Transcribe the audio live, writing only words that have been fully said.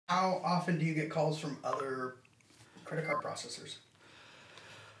How often do you get calls from other credit card processors?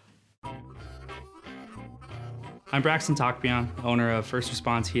 I'm Braxton Talkbeyond, owner of First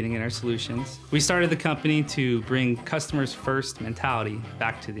Response Heating and Air Solutions. We started the company to bring customers first mentality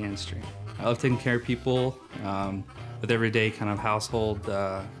back to the industry. I love taking care of people with everyday kind of household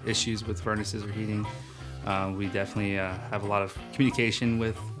issues with furnaces or heating. We definitely have a lot of communication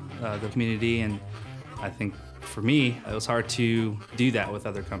with the community, and I think for me, it was hard to do that with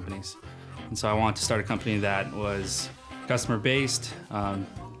other companies. And so I wanted to start a company that was customer-based and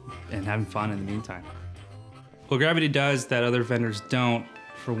having fun in the meantime. What Gravity does that other vendors don't,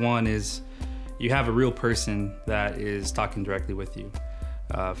 for one, is you have a real person that is talking directly with you.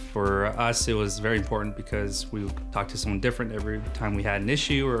 For us, it was very important because we would talk to someone different every time we had an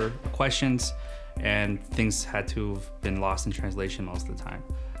issue or questions, and things had to have been lost in translation most of the time.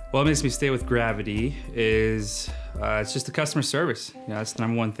 What makes me stay with Gravity is it's just the customer service. You know, that's the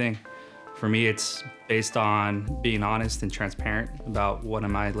 #1 thing. For me, it's based on being honest and transparent about what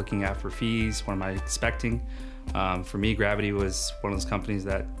am I looking at for fees, what am I expecting. For me, Gravity was one of those companies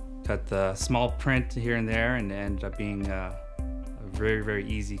that cut the small print here and there and ended up being a very, very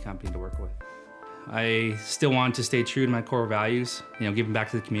easy company to work with. I still want to stay true to my core values, you know, giving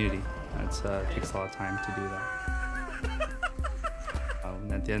back to the community. It takes a lot of time to do that.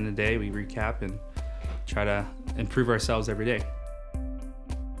 And at the end of the day, we recap and try to improve ourselves every day.